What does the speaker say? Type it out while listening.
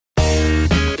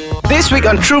This week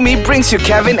on True Me brings you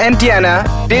Kevin and Diana.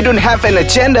 They don't have an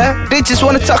agenda. They just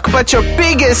want to talk about your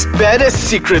biggest, baddest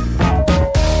secret.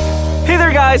 Hey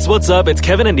there, guys. What's up? It's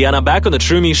Kevin and Diana back on the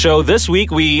True Me Show. This week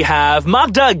we have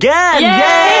Magda again.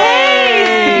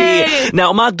 Yay!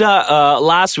 Now, Magda,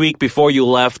 last week before you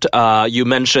left, you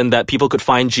mentioned that people could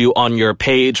find you on your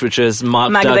page, which is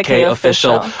Magda K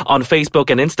Official on Facebook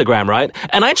and Instagram, right?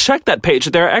 And I checked that page.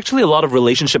 There are actually a lot of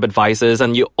relationship advices,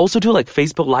 and you also do like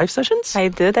Facebook Live sessions? I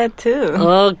do that too.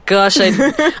 Oh gosh,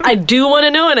 I do want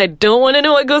to know, and I don't want to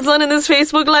know what goes on in this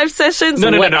Facebook Live sessions.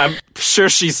 No. I'm sure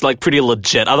she's like pretty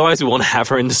legit. Otherwise, we won't have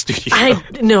her in the studio.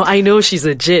 I know she's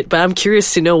legit, but I'm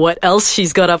curious to know what else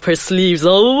she's got up her sleeves.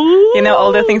 Oh, you know,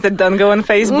 all the things that don't go on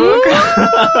Facebook.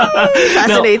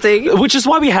 Fascinating. Now, which is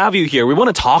why we have you here. We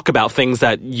want to talk about things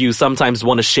that you sometimes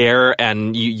want to share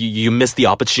and you miss the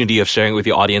opportunity of sharing with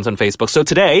your audience on Facebook. So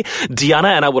today, Diana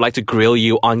and I would like to grill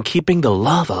you on keeping the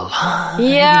love alive.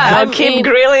 Yeah, I'll keep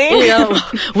grilling. You know,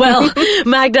 well,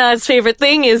 Magda's favorite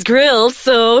thing is grills,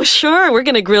 so sure, we're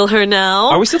gonna grill her now.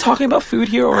 Are we still talking about food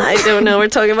here? Or? I don't know. We're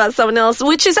talking about someone else,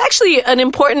 which is actually an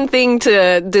important thing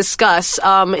to discuss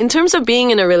in terms of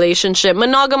being in a relationship,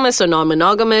 monogamous or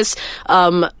non-monogamous.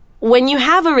 When you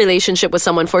have a relationship with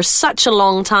someone for such a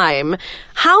long time,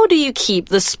 how do you keep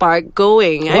the spark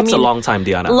going? What's a long time,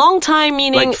 Diana? Long time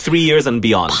meaning... Like 3 years and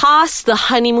beyond. Past the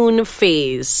honeymoon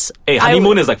phase. Hey,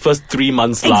 honeymoon is like first 3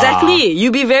 months. Exactly.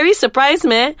 You'd be very surprised,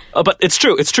 man. But it's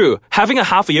true. Having a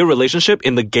half-a-year relationship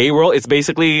in the gay world is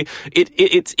basically...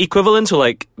 It's equivalent to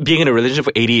like being in a relationship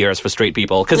for 80 years for straight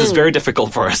people, because it's very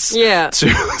difficult for us to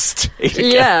stay together.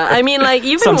 Yeah, I mean, like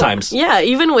even... Sometimes.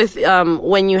 Even with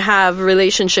when you have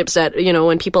relationships that, you know,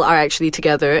 when people are actually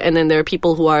together, and then there are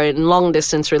people who are in long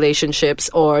distance relationships,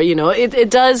 or, you know,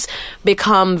 it does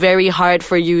become very hard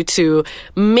for you to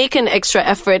make an extra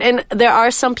effort. And there are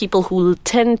some people who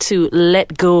tend to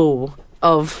let go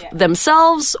of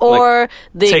themselves, or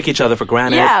they take each other for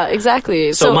granted. Yeah,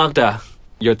 exactly. So Magda,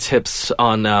 your tips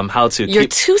on how to your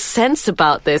 2 cents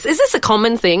about this. Is this a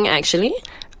common thing, actually?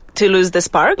 To lose the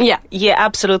spark? Yeah,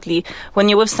 absolutely. When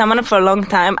you're with someone for a long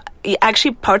time,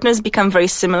 actually partners become very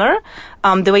similar.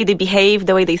 The way they behave,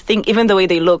 the way they think, even the way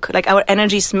they look. Like our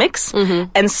energies mix. Mm-hmm.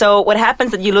 And so what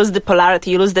happens is that you lose the polarity,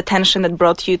 you lose the tension that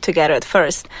brought you together at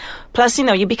first. Plus, you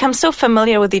know, you become so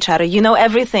familiar with each other. You know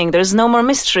everything. There's no more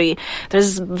mystery.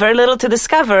 There's very little to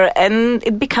discover. And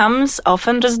it becomes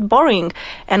often just boring.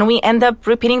 And we end up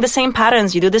repeating the same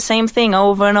patterns. You do the same thing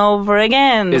over and over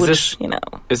again. Is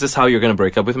this how you're going to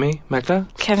break up with me, Magda?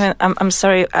 Kevin, I'm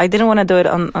sorry. I didn't want to do it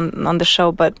on the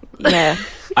show, but yeah.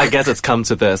 I guess it's come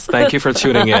to this. Thank you for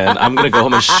tuning in. I'm going to go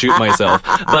home and shoot myself.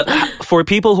 But for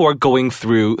people who are going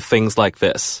through things like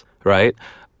this, right?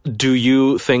 Do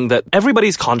you think that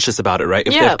everybody's conscious about it, right?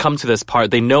 If they've come to this part,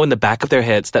 they know in the back of their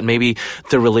heads that maybe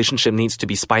the relationship needs to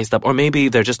be spiced up, or maybe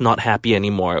they're just not happy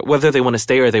anymore, whether they want to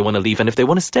stay or they want to leave. And if they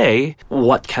want to stay,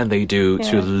 what can they do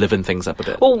to liven things up a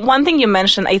bit? Well, one thing you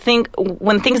mentioned, I think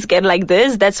when things get like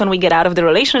this, that's when we get out of the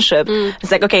relationship.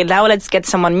 It's like, okay, now let's get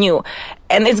someone new.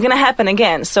 And it's going to happen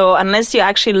again. So unless you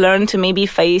actually learn to maybe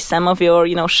face some of your,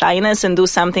 you know, shyness and do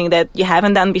something that you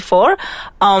haven't done before,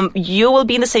 you will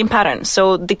be in the same pattern.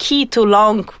 So the key to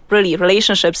long, really,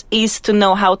 relationships is to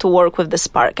know how to work with the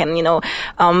spark and, you know,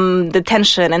 the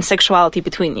tension and sexuality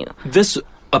between you. This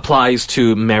applies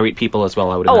to married people as well,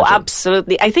 I would imagine. Oh,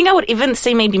 absolutely. I think I would even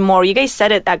say maybe more. You guys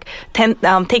said it, like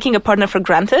taking a partner for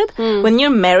granted. When you're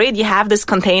married, you have this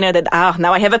container that,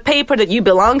 now I have a paper that you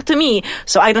belong to me,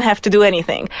 so I don't have to do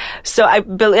anything. So I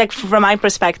believe, like, from my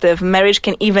perspective, marriage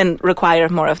can even require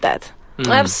more of that.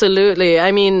 Absolutely.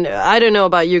 I mean, I don't know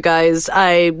about you guys.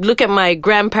 I look at my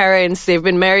grandparents. They've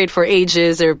been married for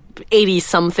ages. They're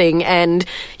 80-something. And,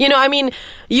 you know, I mean,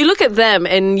 you look at them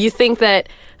and you think that,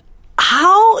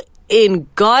 how in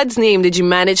God's name did you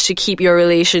manage to keep your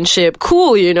relationship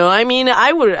cool? You know, I mean,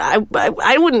 I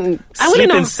wouldn't sleep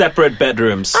know. In separate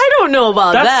bedrooms. I don't know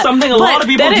about that. That's something a lot of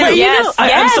people do.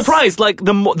 I'm surprised. Like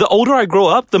the older I grow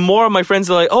up, the more my friends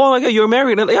are like, "Oh my God, you're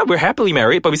married." And like, yeah, we're happily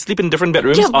married, but we sleep in different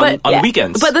bedrooms on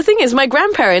weekends. But the thing is, my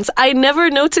grandparents, I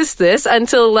never noticed this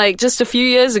until like just a few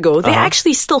years ago. They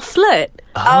actually still flirt.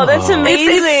 Oh, that's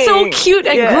amazing. It's so cute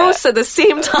and gross at the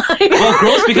same time. Well,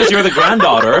 gross because you're the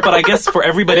granddaughter, but I guess for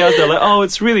everybody else, they're like, oh,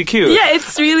 it's really cute. Yeah,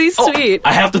 it's really sweet.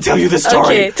 I have to tell you this story.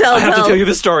 Okay, tell. I have to tell you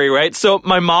this story, right? So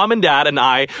my mom and dad and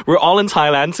I were all in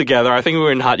Thailand together. I think we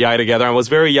were in Hat Yai together. I was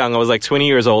very young. I was like 20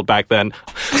 years old back then.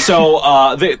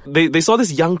 So they saw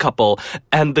this young couple,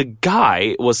 and the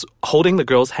guy was holding the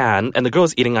girl's hand, and the girl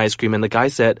was eating ice cream, and the guy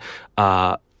said,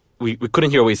 we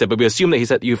couldn't hear what he said, but we assumed that he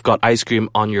said you've got ice cream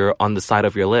on the side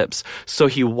of your lips. So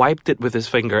he wiped it with his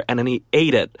finger and then he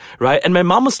ate it, right? And my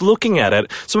mom was looking at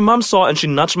it. So my mom saw it and she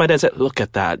nudged my dad and said, look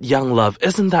at that, young love,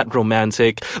 isn't that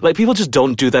romantic? Like, people just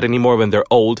don't do that anymore when they're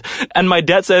old. And my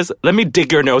dad says, let me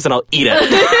dig your nose and I'll eat it.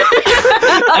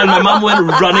 And my mom went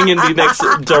running in the next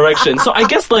direction. So I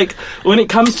guess, like, when it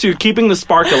comes to keeping the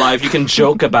spark alive, you can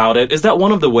joke about it. Is that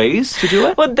one of the ways to do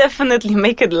it? Well, definitely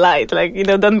make it light. Like,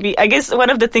 don't be... I guess one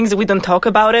of the things that we don't talk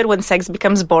about it when sex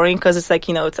becomes boring, because it's like,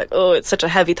 it's like, oh, it's such a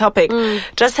heavy topic.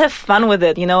 Just have fun with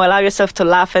it, allow yourself to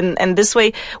laugh. And this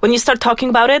way, when you start talking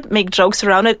about it, make jokes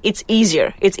around it, it's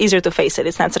easier. It's easier to face it.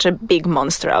 It's not such a big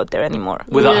monster out there anymore.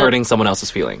 Without hurting someone else's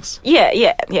feelings.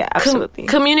 Yeah, absolutely.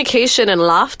 Communication and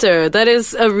laughter, that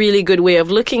is a really good way of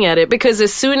looking at it, because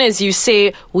as soon as you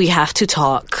say, we have to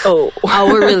talk,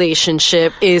 our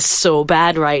relationship is so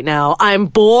bad right now. I'm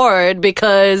bored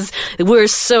because we're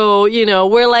so,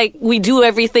 we're like, we do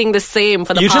everything the same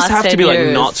for the past 10 years. You just have to be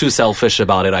like not too selfish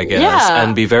about it, I guess,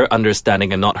 and be very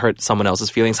understanding and not hurt someone else's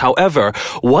feelings. However,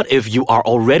 what if you are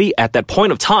already at that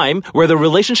point of time where the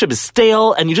relationship is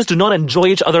stale and you just do not enjoy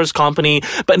each other's company,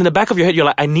 but in the back of your head, you're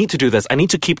like, I need to do this. I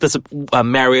need to keep this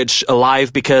marriage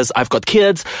alive because I've got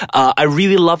kids. I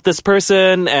really love this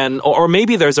person, or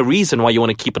maybe there's a reason why you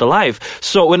want to keep it alive.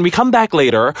 So when we come back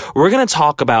later, we're going to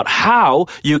talk about how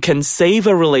you can save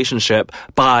a relationship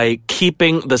by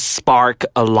keeping the spark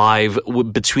alive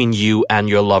between you and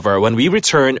your lover. When we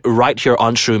return right here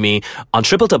on Shroomy on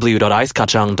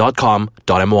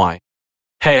www.icekachang.com.my.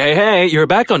 Hey, you're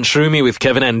back on Shroomy with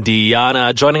Kevin and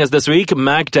Diana. Joining us this week,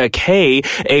 Magda K,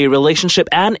 a relationship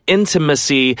and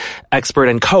intimacy expert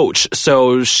and coach.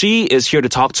 So she is here to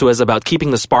talk to us about keeping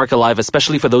the spark alive,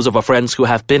 especially for those of our friends who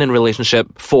have been in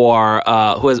relationship for,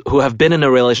 who have been in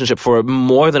a relationship for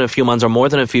more than a few months or more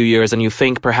than a few years, and you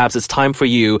think perhaps it's time for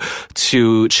you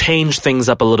to change things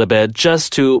up a little bit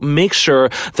just to make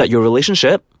sure that your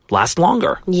relationship last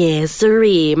longer. Yes,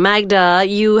 sirree. Magda,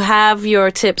 you have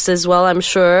your tips as well, I'm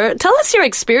sure. Tell us your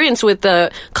experience with the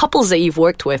couples that you've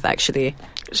worked with, actually.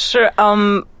 Sure.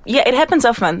 Yeah, it happens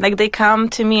often. Like, they come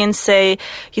to me and say,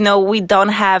 we don't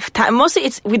have time. Mostly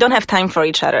it's, we don't have time for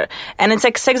each other. And it's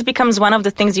like sex becomes one of the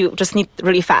things you just need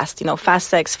really fast. Fast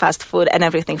sex, fast food, and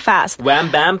everything fast. Wham,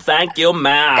 bam, thank you,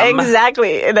 ma'am.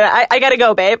 Exactly. I gotta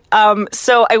go, babe.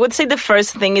 So I would say the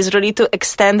first thing is really to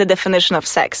extend the definition of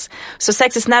sex. So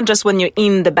sex is not just when you're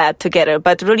in the bed together,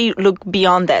 but really look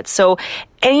beyond that. So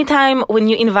anytime when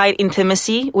you invite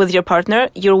intimacy with your partner,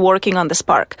 you're working on the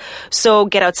spark. So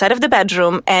get outside of the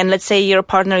bedroom, and let's say your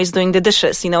partner is doing the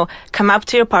dishes, come up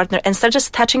to your partner and start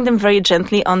just touching them very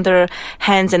gently on their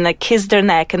hands and like kiss their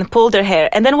neck and pull their hair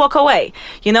and then walk away.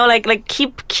 Like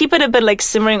keep it a bit like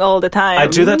simmering all the time. I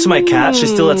do that to my cat. She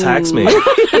still attacks me.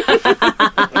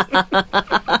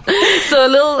 So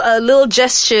little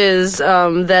gestures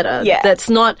that's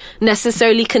not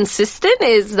necessarily consistent.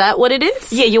 Is that what it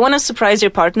is? Yeah, you want to surprise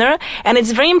your partner, and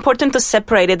it's very important to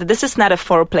separate it. This is not a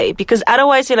foreplay, because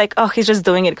otherwise you're like, oh, he's just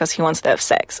doing it because he wants to have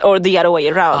sex, or the other way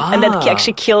around, and that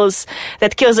actually kills the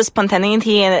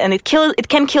spontaneity, and it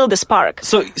can kill the spark.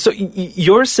 So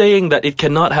you're saying that it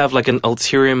cannot have like an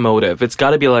ulterior motive. It's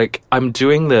got to be like, I'm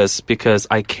doing this because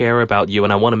I care about you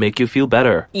and I want to make you feel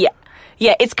better. Yeah,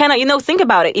 it's kind of, think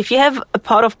about it. If you have a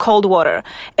pot of cold water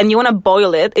and you want to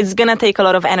boil it, it's going to take a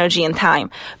lot of energy and time.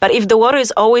 But if the water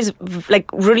is always like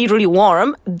really, really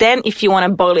warm, then if you want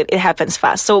to boil it, it happens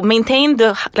fast. So maintain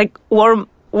the like warm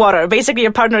water. Basically,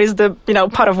 your partner is the,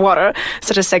 pot of water.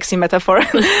 Such a sexy metaphor.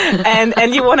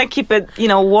 and you want to keep it,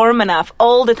 warm enough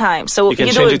all the time. So you can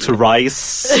change it to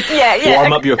rice. Yeah.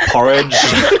 Warm up your porridge.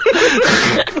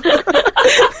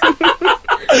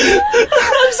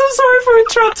 I'm so sorry for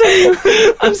interrupting you.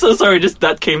 I'm so sorry. Just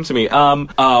that came to me.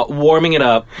 Warming it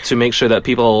up to make sure that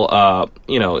people,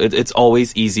 it's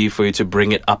always easy for you to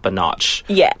bring it up a notch.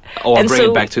 Yeah. Or and bring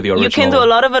it back to the original. You can do a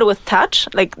lot of it with touch.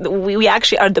 Like, we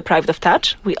actually are deprived of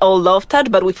touch. We all love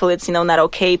touch, but we feel it's, not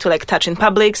okay to like touch in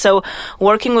public. So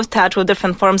working with touch, with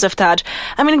different forms of touch.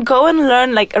 I mean, go and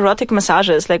learn like erotic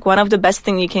massages. Like, one of the best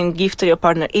things you can give to your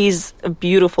partner is a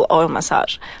beautiful oil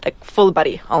massage. Like, full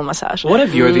body oil massage. What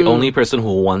if you're the only person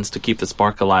who wants to keep the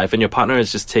spark alive and your partner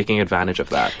is just taking advantage of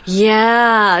that?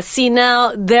 Yeah. See,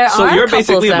 now there so are you're couples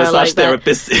basically a massage like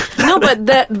therapist. No,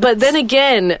 but then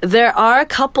again, there are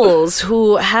couples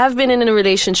who have been in a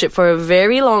relationship for a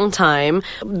very long time.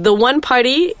 The one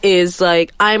party is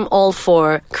like, I'm all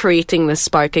for creating the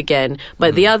spark again,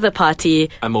 but the other party,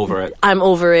 I'm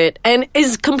over it, and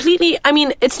is completely,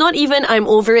 it's not even I'm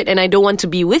over it and I don't want to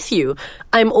be with you.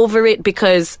 I'm over it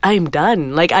because I'm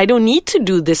done. Like, I don't need to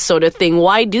do this sort of thing.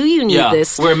 Why do you need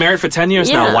this? We're married for 10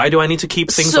 years now. Why do I need to keep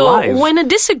things alive? So when a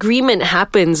disagreement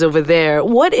happens over there,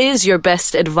 what is your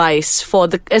best advice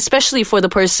especially for the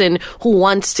person who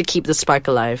wants to keep the spark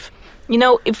alive? You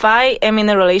know, if I am in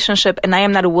a relationship and I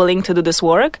am not willing to do this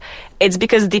work, it's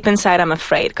because deep inside I'm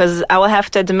afraid. Because I will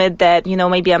have to admit that,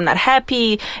 maybe I'm not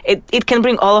happy. It can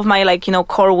bring all of my,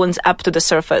 core wounds up to the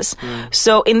surface.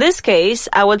 So in this case,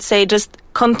 I would say just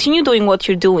continue doing what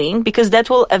you're doing, because that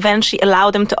will eventually allow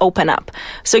them to open up.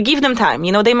 So give them time.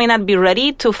 They may not be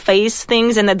ready to face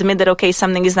things and admit that, okay,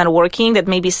 something is not working, that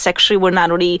maybe sexually we're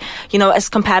not really, as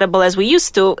compatible as we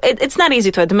used to. It's not easy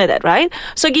to admit it, right?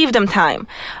 So give them time.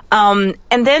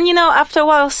 And then, after a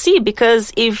while, see,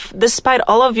 because if despite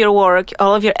all of your work,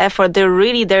 all of your effort,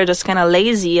 they're just kind of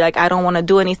lazy, like I don't want to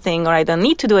do anything or I don't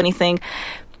need to do anything,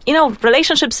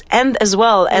 relationships end as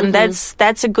well. And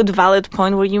that's a good valid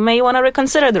point where you may want to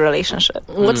reconsider the relationship.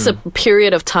 What's the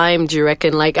period of time, do you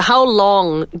reckon? Like, how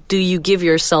long do you give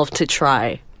yourself to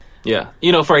try? Yeah.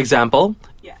 For example,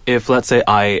 if let's say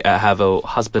I have a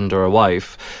husband or a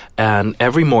wife, and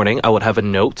every morning I would have a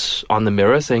note on the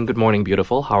mirror saying, "Good morning,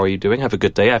 beautiful. How are you doing? Have a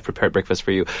good day. I've prepared breakfast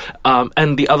for you."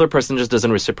 And the other person just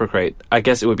doesn't reciprocate. I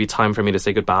guess it would be time for me to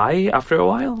say goodbye after a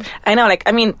while. I know,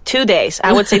 2 days.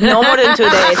 I would say no more than 2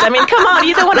 days. Come on,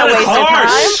 you don't want to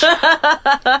waste your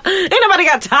time. Ain't nobody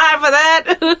got time for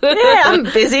that. Yeah, I'm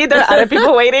busy. There are other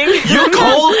people waiting. You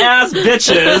cold ass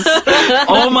bitches.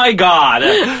 Oh my God.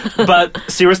 But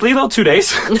seriously though, 2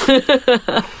 days?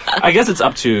 I guess it's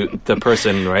up to the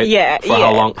person, right? Yeah. For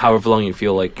however long you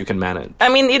feel like you can manage.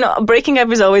 Breaking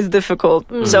up is always difficult.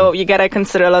 So you gotta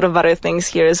consider a lot of other things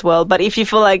here as well. But if you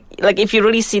feel like if you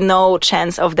really see no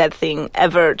chance of that thing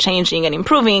ever changing and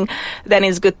improving, then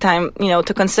it's good time,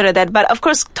 to consider that. But of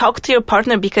course, talk to your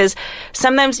partner, because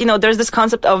sometimes, there's this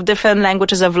concept of different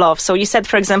languages of love. So you said,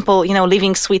 for example,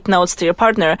 leaving sweet notes to your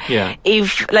partner. Yeah.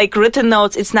 If written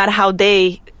notes, it's not how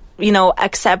they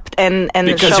accept and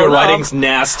because show your love. writing's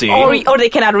nasty, or they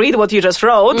cannot read what you just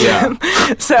wrote. Yeah.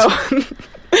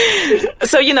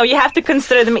 So you have to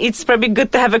consider them. It's probably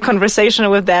good to have a conversation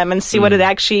with them and see what it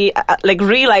actually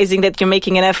realizing that you're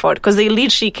making an effort, because they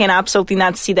literally can absolutely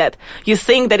not see that. You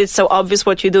think that it's so obvious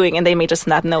what you're doing, and they may just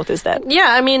not notice that.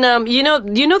 Yeah,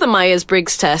 the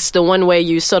Myers-Briggs test, the one where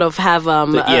you sort of have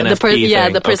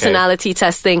the personality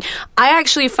test thing. I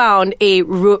actually found a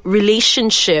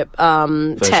relationship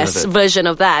version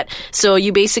of that. So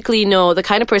you basically know the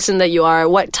kind of person that you are,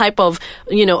 what type of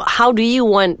how do you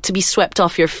want to be swept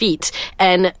off your feet.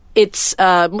 And it's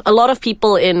a lot of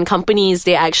people in companies,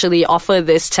 they actually offer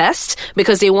this test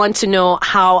because they want to know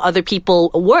how other people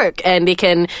work, and they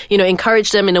can,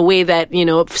 encourage them in a way that,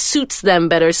 suits them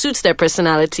better, suits their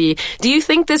personality. Do you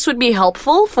think this would be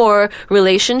helpful for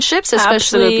relationships,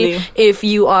 especially if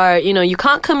you are, you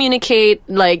can't communicate,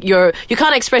 you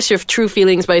can't express your true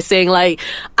feelings by saying I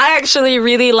actually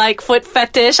really like foot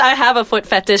fetish. I have a foot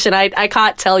fetish and I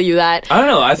can't tell you that. I don't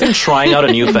know. I think trying out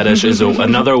a new fetish is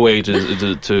another way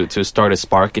to start a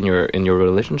spark in your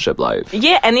relationship life.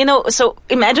 Yeah, and so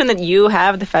imagine that you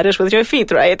have the fetish with your feet,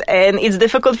 right? And it's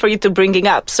difficult for you to bring it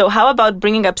up. So how about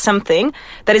bringing up something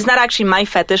that is not actually my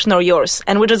fetish nor yours,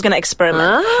 and we're just going to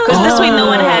experiment? Because this way no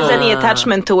one has any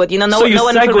attachment to it. So you no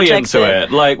one segue rejects into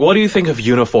it. What do you think of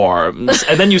uniforms?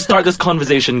 And then you start this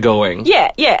conversation going.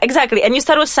 Yeah, exactly. And you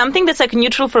start with something that's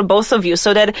neutral for both of you,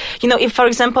 so that, if, for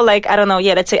example, I don't know,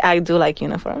 let's say I do like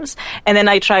uniforms, and then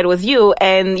I tried with you,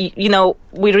 and,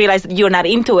 we realize that you're not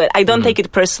into it. I don't take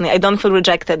it personally. I don't feel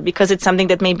rejected, because it's something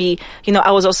that maybe,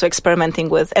 I was also experimenting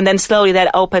with. And then slowly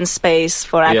that opens space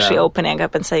for actually opening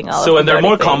up and saying, so when they're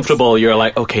more comfortable, you're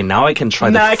like, okay, now I can try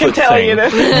the foot thing.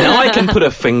 Now I can put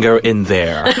a finger in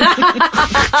there.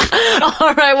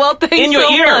 All right, well, thanks in your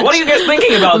so ear. much. What are you guys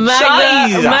thinking about?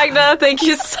 Magda, thank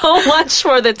you so much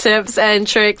for the tips and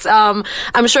tricks. I'm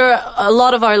sure a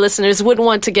lot of our listeners would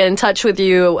want to get in touch with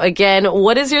you again.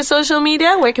 What is your social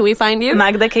media? Where can we find you?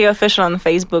 Magda K Official on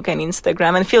Facebook and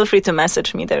Instagram, and feel free to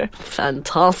message me there.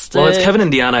 Fantastic. Well, it's Kevin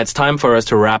and Diana. It's time for us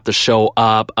to wrap the show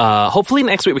up. Hopefully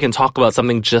next week we can talk about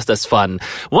something just as fun.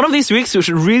 One of these weeks we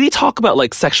should really talk about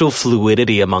sexual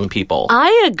fluidity among people.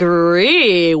 I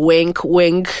agree. Wink,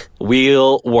 wink.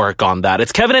 We'll work on that.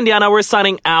 It's Kevin and Diana. We're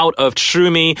signing out of True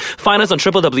Me. Find us on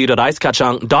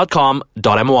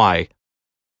www.icekachang.com.my.